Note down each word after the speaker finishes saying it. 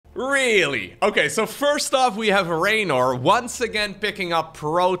Really? Okay, so first off, we have herO once again picking up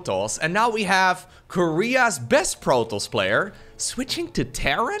Protoss, and now we have Korea's best Protoss player switching to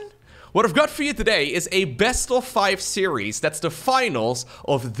Terran? What I've got for you today is a best-of-5 series. That's the finals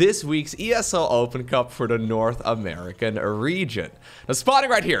of this week's ESL Open Cup for the North American region. Now, spawning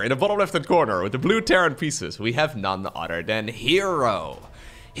right here in the bottom left-hand corner with the blue Terran pieces, we have none other than herO.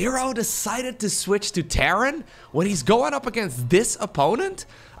 herO decided to switch to Terran when he's going up against this opponent?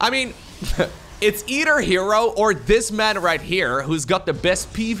 I mean, it's either herO or this man right here who's got the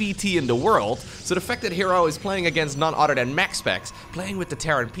best PVT in the world. So the fact that herO is playing against none other than MaxPax, playing with the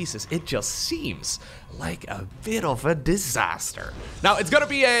Terran pieces, it just seems like a bit of a disaster. Now, it's gonna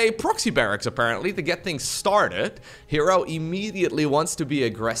be a proxy barracks apparently to get things started. herO immediately wants to be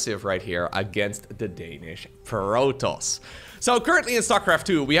aggressive right here against the Danish Protoss. So currently in StarCraft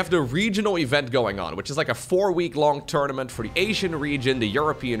 2, we have the regional event going on, which is like a 4-week-long tournament for the Asian region, the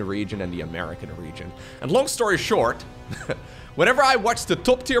European region, and the American region. And long story short, whenever I watch the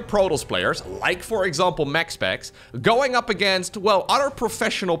top-tier Protoss players, like for example MaxPax, going up against, well, other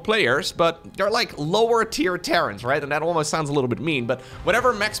professional players, but they're like lower-tier Terrans, right? And that almost sounds a little bit mean, but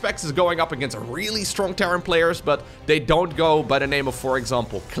whenever MaxPax is going up against really strong Terran players, but they don't go by the name of, for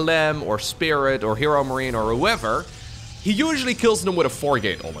example, Clem or Spirit or Hero Marine or whoever, he usually kills them with a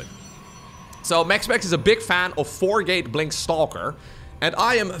 4-gate all-in. So MaxPax is a big fan of 4-gate Blink Stalker, and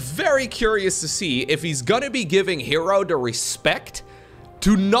I am very curious to see if he's gonna be giving herO the respect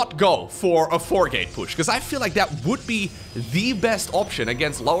to not go for a 4-gate push, because I feel like that would be the best option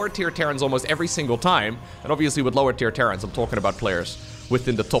against lower tier Terrans almost every single time. And obviously with lower tier Terrans, I'm talking about players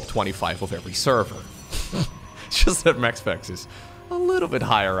within the top 25 of every server. It's just that MaxPax is a little bit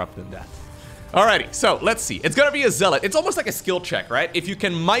higher up than that. Alrighty, so let's see. It's gonna be a Zealot. It's almost like a skill check, right? If you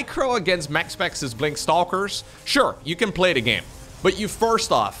can micro against MaxPax's Blink Stalkers, sure, you can play the game. But you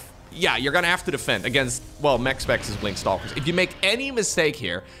first off, yeah, you're gonna have to defend against, well, MaxPax's Blink Stalkers. If you make any mistake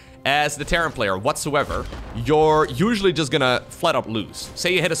here as the Terran player whatsoever, you're usually just gonna flat up lose.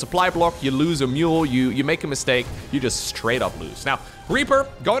 Say you hit a supply block, you lose a mule, you make a mistake, you just straight up lose. Now, Reaper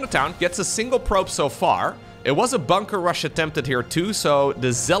going to town, gets a single probe so far. It was a bunker rush attempted here too, so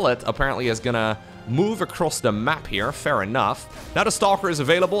the Zealot apparently is gonna move across the map here. Fair enough. Now the Stalker is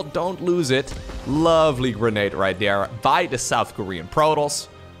available. Don't lose it. Lovely grenade right there by the South Korean Protoss,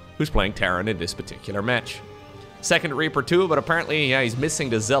 who's playing Terran in this particular match. Second Reaper too, but apparently, yeah, he's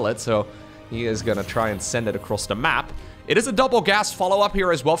missing the Zealot, so he is gonna try and send it across the map. It is a double gas follow-up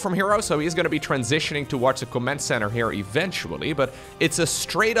here as well from herO, so he's going to be transitioning towards the command center here eventually, but it's a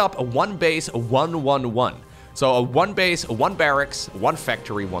straight-up 1 base, 1-1-1. So a 1 base, 1 barracks, 1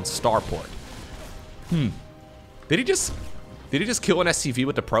 factory, 1 starport. Did he just kill an SCV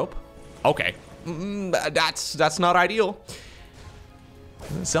with the probe? Okay. That's not ideal.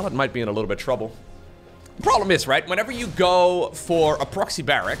 Zealot might be in a little bit of trouble. The problem is, right, whenever you go for a proxy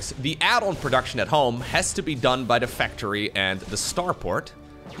barracks, the add-on production at home has to be done by the factory and the starport.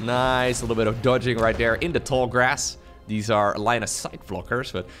 Nice, a little bit of dodging right there in the tall grass. These are line of sight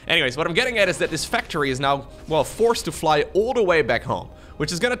blockers, but anyways, what I'm getting at is that this factory is now, well, forced to fly all the way back home,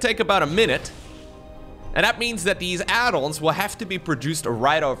 which is gonna take about a minute. And that means that these add-ons will have to be produced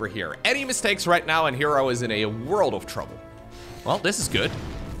right over here. Any mistakes right now and herO is in a world of trouble. Well, this is good.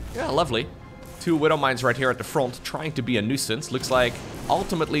 Yeah, lovely. 2 Widow Mines right here at the front, trying to be a nuisance. Looks like,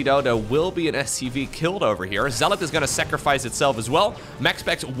 ultimately, though, there will be an SCV killed over here. Zealot is going to sacrifice itself as well.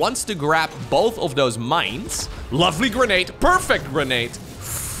 MaxPax wants to grab both of those mines. Lovely grenade. Perfect grenade.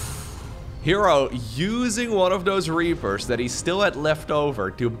 herO using one of those Reapers that he still had left over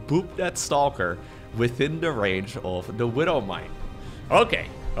to boop that Stalker within the range of the Widow Mine. Okay.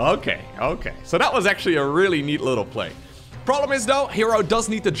 So that was actually a really neat little play. Problem is though, herO does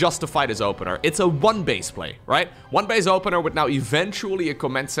need to justify this opener. It's a 1 base play, right? 1 base opener with now eventually a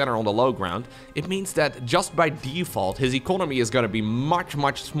command center on the low ground. It means that just by default, his economy is going to be much,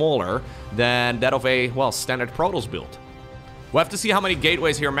 much smaller than that of a, well, standard Protoss build. We'll have to see how many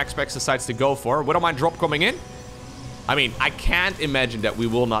gateways here MaxPax decides to go for. Widow Mine drop coming in. I mean, I can't imagine that we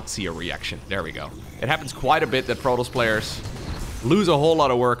will not see a reaction. There we go. It happens quite a bit that Protoss players lose a whole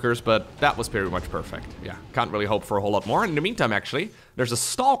lot of workers, but that was pretty much perfect. Yeah, can't really hope for a whole lot more. In the meantime, actually, there's a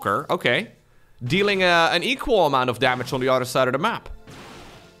Stalker, okay, dealing an equal amount of damage on the other side of the map.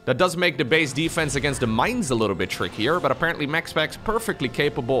 That does make the base defense against the mines a little bit trickier, but apparently MaxPax perfectly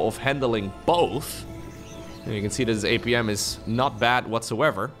capable of handling both. And you can see that his APM is not bad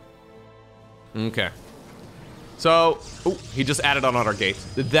whatsoever. Okay. So, ooh, he just added another gate.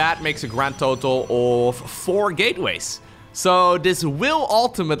 That makes a grand total of 4 gateways. So this will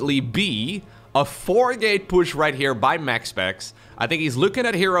ultimately be A 4-gate push right here by MaxPax. I think he's looking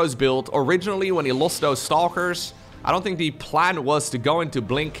at herO's build. Originally, when he lost those Stalkers, I don't think the plan was to go into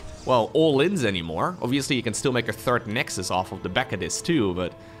Blink, well, all-ins anymore. Obviously, you can still make a 3rd Nexus off of the back of this too,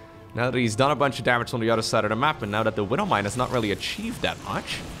 but now that he's done a bunch of damage on the other side of the map, and now that the Widowmine has not really achieved that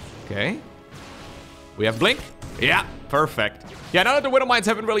much. Okay. We have Blink. Yeah, perfect. Yeah, now that the Widowmines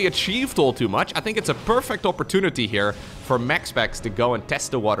haven't really achieved all too much, I think it's a perfect opportunity here for MaxPax to go and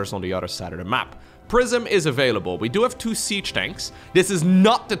test the waters on the other side of the map. Prism is available. We do have 2 siege tanks. This is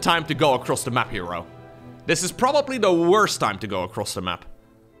not the time to go across the map, herO. This is probably the worst time to go across the map.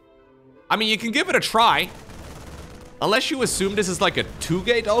 I mean, you can give it a try. Unless you assume this is like a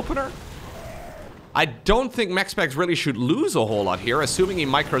 2-gate opener. I don't think MaxPax really should lose a whole lot here, assuming he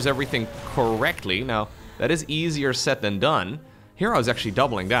micros everything correctly. Now, that is easier said than done. herO's actually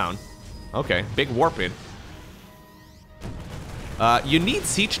doubling down. Okay, big warp in. You need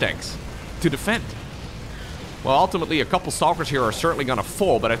siege tanks to defend. Well, ultimately, a couple Stalkers here are certainly going to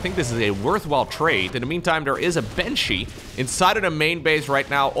fall, but I think this is a worthwhile trade. In the meantime, there is a Banshee inside of the main base right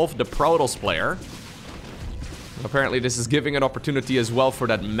now of the Protoss player. Apparently, this is giving an opportunity as well for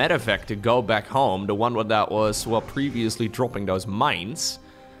that medevac to go back home. The one that was, well, previously dropping those mines.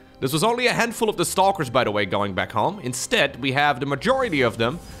 This was only a handful of the Stalkers, by the way, going back home. Instead, we have the majority of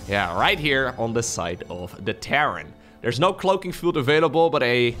them, yeah, right here on the side of the Terran. There's no cloaking field available, but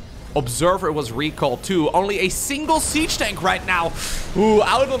a Observer was recalled too. Only a single siege tank right now. Ooh,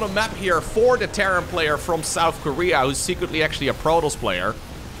 out on the map here for the Terran player from South Korea, who's secretly actually a Protoss player.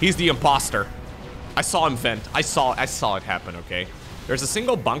 He's the imposter. I saw him vent. I saw it happen, okay? There's a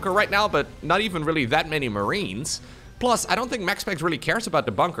single bunker right now, but not even really that many Marines. Plus, I don't think MaxPax really cares about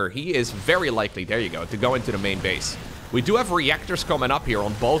the bunker. He is very likely, there you go, to go into the main base. We do have reactors coming up here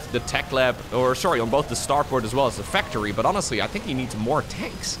on both the tech lab, or sorry, on both the starport as well as the factory, but honestly, I think he needs more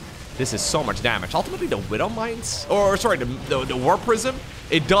tanks. This is so much damage. Ultimately, the Widow Mines, or sorry, the War Prism,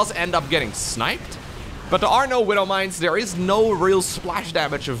 it does end up getting sniped. But there are no Widow Mines. There is no real splash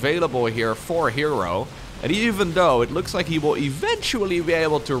damage available here for herO. And even though it looks like he will eventually be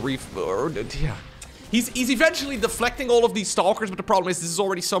able to He's eventually deflecting all of these Stalkers, but the problem is this is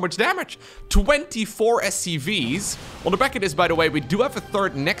already so much damage. 24 SCVs. On the back of this, by the way, we do have a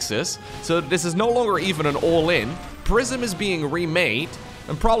 3rd Nexus, so this is no longer even an all-in. Prism is being remade,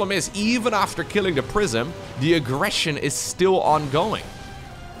 and problem is, even after killing the Prism, the aggression is still ongoing.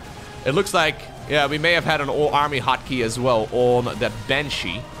 It looks like, yeah, we may have had an all-army hotkey as well on that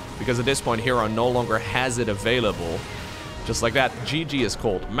Banshee, because at this point, herO no longer has it available. Just like that, GG is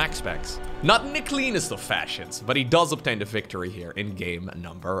called MaxPax. Not in the cleanest of fashions, but he does obtain the victory here in game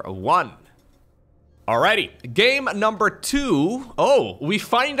number 1. Alrighty, game number 2. Oh, we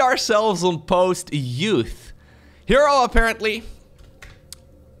find ourselves on post-youth. herO apparently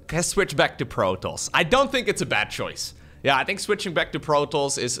has switched back to Protoss. I don't think it's a bad choice. Yeah, I think switching back to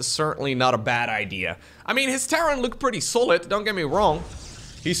Protoss is certainly not a bad idea. I mean, his Terran looked pretty solid, don't get me wrong.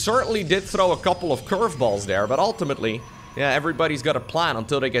 He certainly did throw a couple of curveballs there, but ultimately, yeah, everybody's got a plan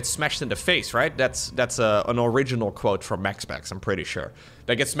until they get smashed in the face, right? That's an original quote from MaxPax, I'm pretty sure.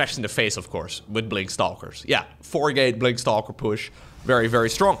 They get smashed in the face, of course, with Blink Stalkers. Yeah, 4-gate Blink Stalker push. Very, very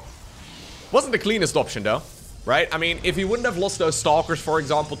strong. Wasn't the cleanest option, though, right? I mean, if he wouldn't have lost those Stalkers, for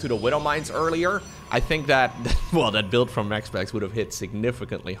example, to the Widow Mines earlier, I think that, well, that build from MaxPax would have hit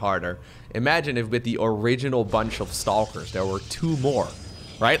significantly harder. Imagine if with the original bunch of Stalkers, there were 2 more,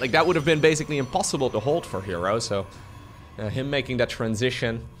 right? Like, that would have been basically impossible to hold for herO, so him making that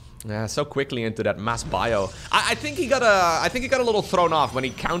transition so quickly into that mass bio. I think he got a little thrown off when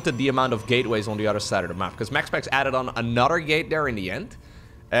he counted the amount of gateways on the other side of the map, because MaxPax added on another gate there in the end.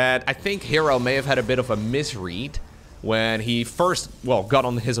 And I think herO may have had a bit of a misread when he first, well, got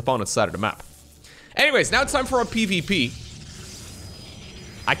on his opponent's side of the map. Anyways, now it's time for a PvP.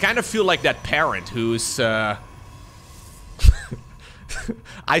 I kind of feel like that parent who's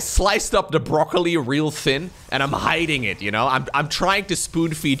I sliced up the broccoli real thin, and I'm hiding it, you know? I'm trying to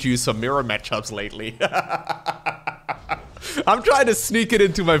spoon-feed you some mirror matchups lately. I'm trying to sneak it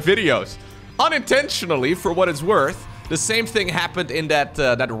into my videos. Unintentionally, for what it's worth. The same thing happened in that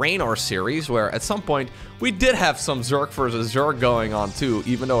herO series, where at some point, we did have some Zerg versus Zerg going on too,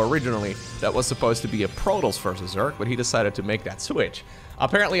 even though originally that was supposed to be a Protoss versus Zerg, but he decided to make that switch.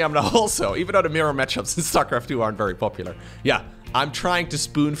 Apparently, I'm not also, even though the mirror matchups in StarCraft 2 aren't very popular. Yeah, I'm trying to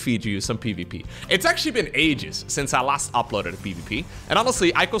spoon-feed you some PvP. It's actually been ages since I last uploaded a PvP, and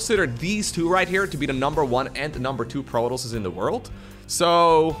honestly, I consider these two right here to be the #1 and #2 Protosses in the world,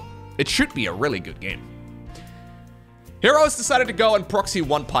 so it should be a really good game. herO's decided to go and proxy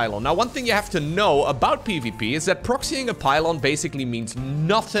one pylon. Now, one thing you have to know about PvP is that proxying a pylon basically means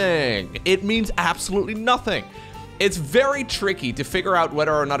nothing. It means absolutely nothing. It's very tricky to figure out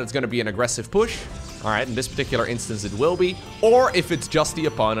whether or not it's going to be an aggressive push. All right, in this particular instance, it will be. Or if it's just the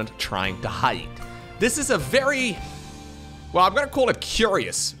opponent trying to hide. This is a very, well, I'm going to call it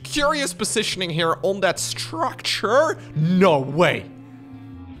curious positioning here on that structure. No way.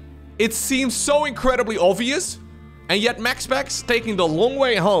 It seems so incredibly obvious. And yet MaxPax, taking the long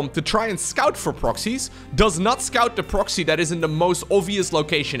way home to try and scout for proxies, does not scout the proxy that is in the most obvious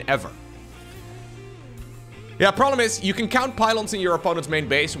location ever. Yeah, problem is, you can count pylons in your opponent's main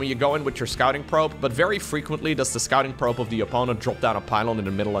base when you go in with your scouting probe, but very frequently does the scouting probe of the opponent drop down a pylon in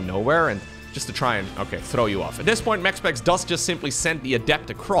the middle of nowhere, and just to try and, okay, throw you off. At this point, MaxPax does just simply send the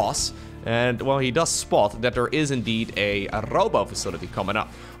adept across, and, well, he does spot that there is indeed a robo facility coming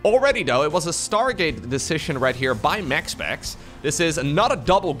up. Already, though, it was a Stargate decision right here by MaxPax. This is not a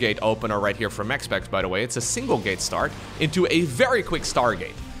double gate opener right here for MaxPax, by the way. It's a single gate start into a very quick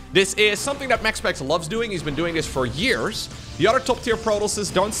Stargate. This is something that MaxPax loves doing. He's been doing this for years. The other top-tier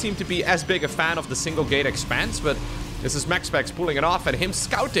Protosses don't seem to be as big a fan of the single gate expanse, but this is MaxPax pulling it off, and him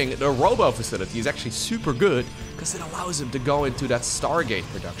scouting the robo facility is actually super good because it allows him to go into that Stargate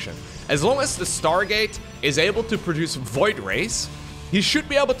production. As long as the Stargate is able to produce Void Rays, he should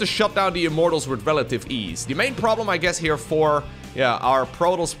be able to shut down the Immortals with relative ease. The main problem, I guess, here for our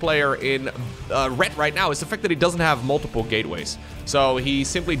Protoss player in red right now is the fact that he doesn't have multiple gateways. So he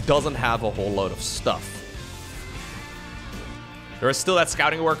simply doesn't have a whole load of stuff. There is still that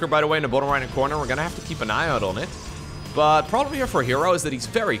scouting worker, by the way, in the bottom right-hand corner. We're going to have to keep an eye out on it. But problem here for herO is that he's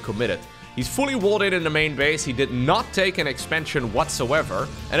very committed. He's fully walled in the main base. He did not take an expansion whatsoever.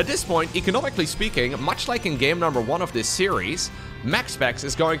 And at this point, economically speaking, much like in game number 1 of this series, MaxPax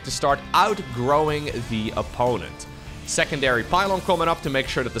is going to start outgrowing the opponent. Secondary pylon coming up to make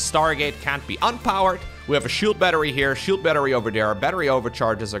sure that the Stargate can't be unpowered. We have a shield battery here, shield battery over there. Battery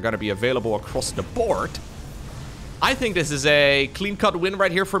overcharges are going to be available across the board. I think this is a clean-cut win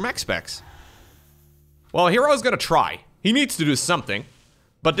right here for MaxPax. Well, herO's going to try. He needs to do something.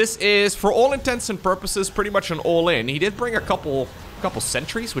 But this is, for all intents and purposes, pretty much an all-in. He did bring a couple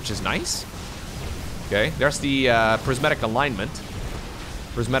sentries, which is nice. Okay, there's the prismatic alignment.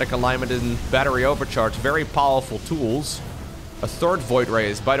 Prismatic alignment and battery overcharge, very powerful tools. A third Void Ray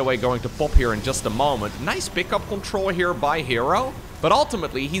is, by the way, going to pop here in just a moment. Nice pickup control here by herO, but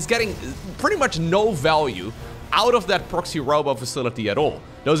ultimately, he's getting pretty much no value out of that proxy robo facility at all.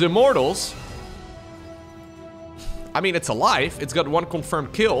 Those Immortals, I mean, it's alive. It's got one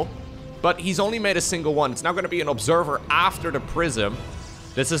confirmed kill, but he's only made a single one. It's now going to be an observer after the prism.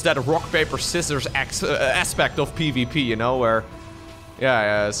 This is that rock, paper, scissors aspect of PvP, you know, where,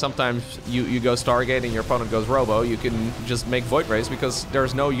 yeah, sometimes you go Stargate and your opponent goes Robo. You can just make Void Rays because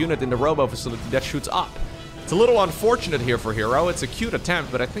there's no unit in the Robo facility that shoots up. It's a little unfortunate here for herO. It's a cute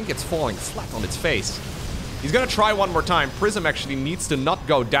attempt, but I think it's falling flat on its face. He's going to try one more time. Prism actually needs to not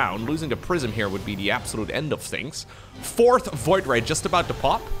go down. Losing the Prism here would be the absolute end of things. Fourth Void Ray just about to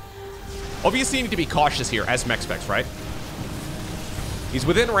pop. Obviously, you need to be cautious here as MaxPax, right? He's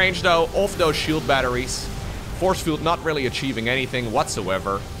within range, though, of those shield batteries. Force field not really achieving anything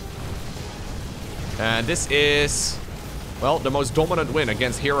whatsoever. And this is, well, the most dominant win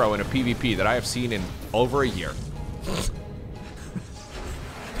against herO in a PvP that I have seen in over a year.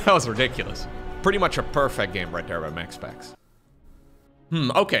 That was ridiculous. Pretty much a perfect game right there by MaxPax.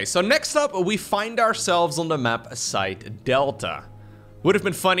 Okay, so next up, we find ourselves on the map Site Delta. Would have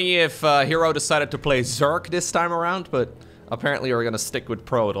been funny if herO decided to play Zerg this time around, but apparently we're gonna stick with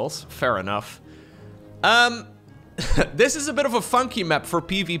Protoss. Fair enough. This is a bit of a funky map for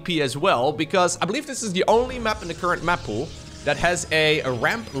PvP as well, because I believe this is the only map in the current map pool that has a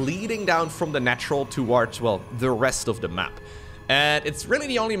ramp leading down from the natural towards, well, the rest of the map. And it's really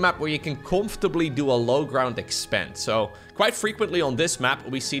the only map where you can comfortably do a low ground expand. So quite frequently on this map,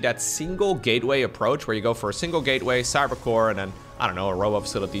 we see that single gateway approach where you go for a single gateway, Cybercore, and then, I don't know, a row of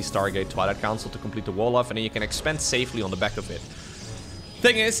facility, Stargate, Twilight Council to complete the wall off, and then you can expand safely on the back of it.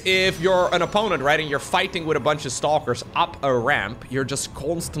 Thing is, if you're an opponent, right, and you're fighting with a bunch of stalkers up a ramp, you're just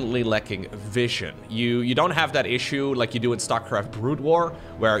constantly lacking vision. You don't have that issue like you do in StarCraft Brood War,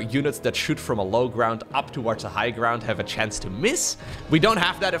 where units that shoot from a low ground up towards a high ground have a chance to miss. We don't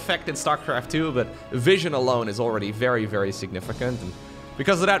have that effect in StarCraft 2, but vision alone is already very, very significant. And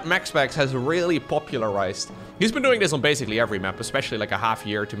because of that, MaxPax has really popularized. He's been doing this on basically every map, especially like a half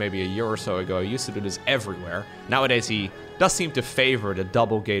year to maybe a year or so ago. He used to do this everywhere. Nowadays, he does seem to favor the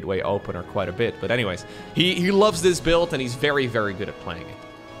double gateway opener quite a bit. But anyways, he loves this build and he's very, very good at playing it.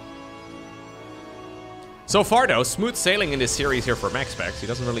 So far, though, smooth sailing in this series here for MaxPax. He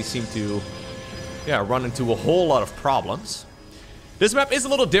doesn't really seem to, run into a whole lot of problems. This map is a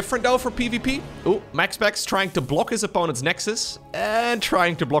little different, though, for PvP. Ooh, MaxPax trying to block his opponent's Nexus and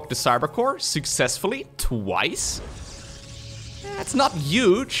trying to block the Cybercore successfully twice. It's not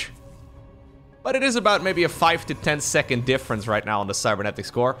huge, but it is about maybe a 5 to 10 second difference right now on the cybernetic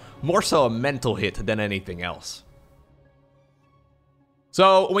score. More so a mental hit than anything else.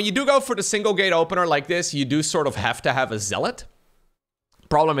 So when you do go for the single gate opener like this, you do sort of have to have a Zealot.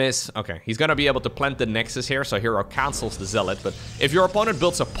 Problem is, okay, he's gonna be able to plant the Nexus here, so herO cancels the Zealot, but if your opponent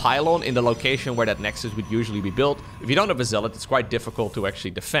builds a pylon in the location where that Nexus would usually be built, if you don't have a Zealot, it's quite difficult to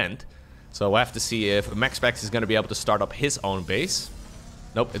actually defend. So we'll have to see if MaxPax is gonna be able to start up his own base.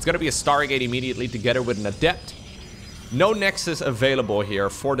 Nope, it's gonna be a Stargate immediately together with an Adept. No Nexus available here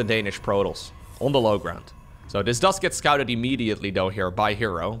for the Danish Protoss on the low ground. So this does get scouted immediately though here by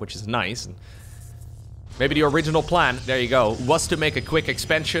herO, which is nice. And maybe the original plan, there you go, was to make a quick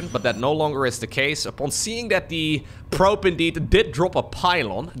expansion, but that no longer is the case. Upon seeing that the probe indeed did drop a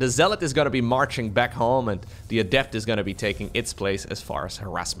pylon, the Zealot is going to be marching back home and the Adept is going to be taking its place as far as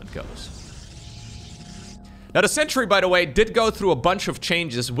harassment goes. Now the Sentry, by the way, did go through a bunch of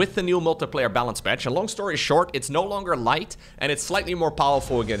changes with the new multiplayer balance patch. And long story short, it's no longer light and it's slightly more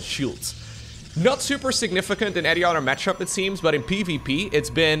powerful against shields. Not super significant in any other matchup, it seems, but in PvP, it's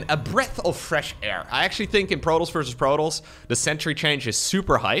been a breath of fresh air. I actually think in Protoss versus Protoss, the Sentry change is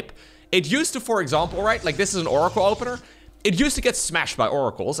super hype. It used to, for example, right, like this is an Oracle opener, it used to get smashed by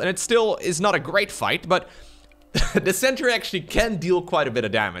Oracles, and it still is not a great fight, but the Sentry actually can deal quite a bit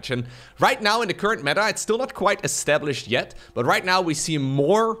of damage. And right now in the current meta, it's still not quite established yet, but right now we see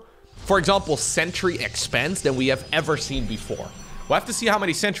more, for example, Sentry expands than we have ever seen before. We'll have to see how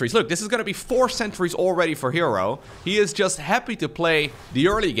many sentries. Look, this is going to be 4 sentries already for herO. He is just happy to play the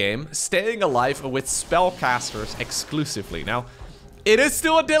early game, staying alive with spellcasters exclusively. Now, it is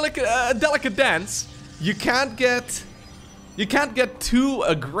still a delicate dance. You can't get too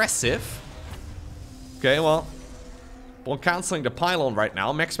aggressive. Okay, well, while canceling the pylon right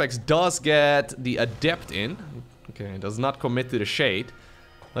now, MaxPax does get the Adept in. Okay, does not commit to the Shade.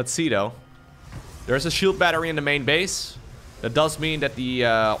 Let's see though. There's a shield battery in the main base. That does mean that the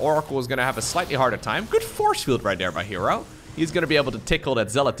Oracle is going to have a slightly harder time. Good force field right there by herO. He's going to be able to tickle that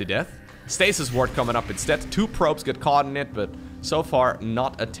Zealot to death. Stasis Ward coming up instead. 2 probes get caught in it, but so far,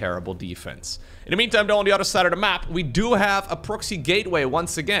 not a terrible defense. In the meantime, though, on the other side of the map, we do have a proxy gateway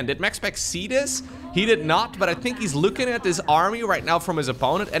once again. Did MaxPax see this? He did not, but I think he's looking at this army right now from his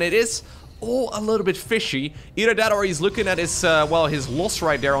opponent, and it is all a little bit fishy. Either that or he's looking at his, well, his loss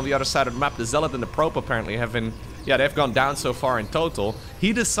right there on the other side of the map. The Zealot and the probe apparently have been... yeah, they've gone down so far in total.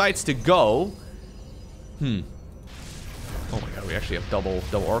 He decides to go... Oh my god, we actually have double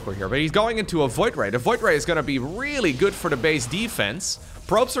Oracle here. But he's going into a Void Ray. The Void Ray is going to be really good for the base defense.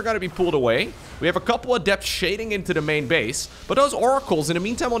 Probes are going to be pulled away. We have a couple of Adepts shading into the main base. But those Oracles, in the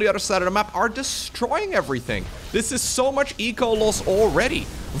meantime, on the other side of the map, are destroying everything. This is so much eco loss already.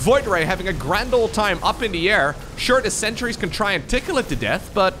 Void Ray having a grand old time up in the air. Sure, the sentries can try and tickle it to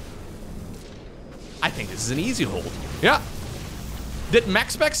death, but... I think this is an easy hold. Yeah. Did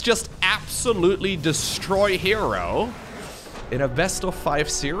MaxPax just absolutely destroy herO in a best of 5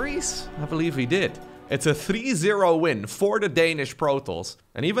 series? I believe he did. It's a 3-0 win for the Danish Protoss.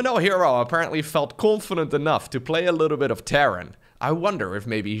 And even though herO apparently felt confident enough to play a little bit of Terran, I wonder if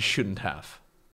maybe he shouldn't have.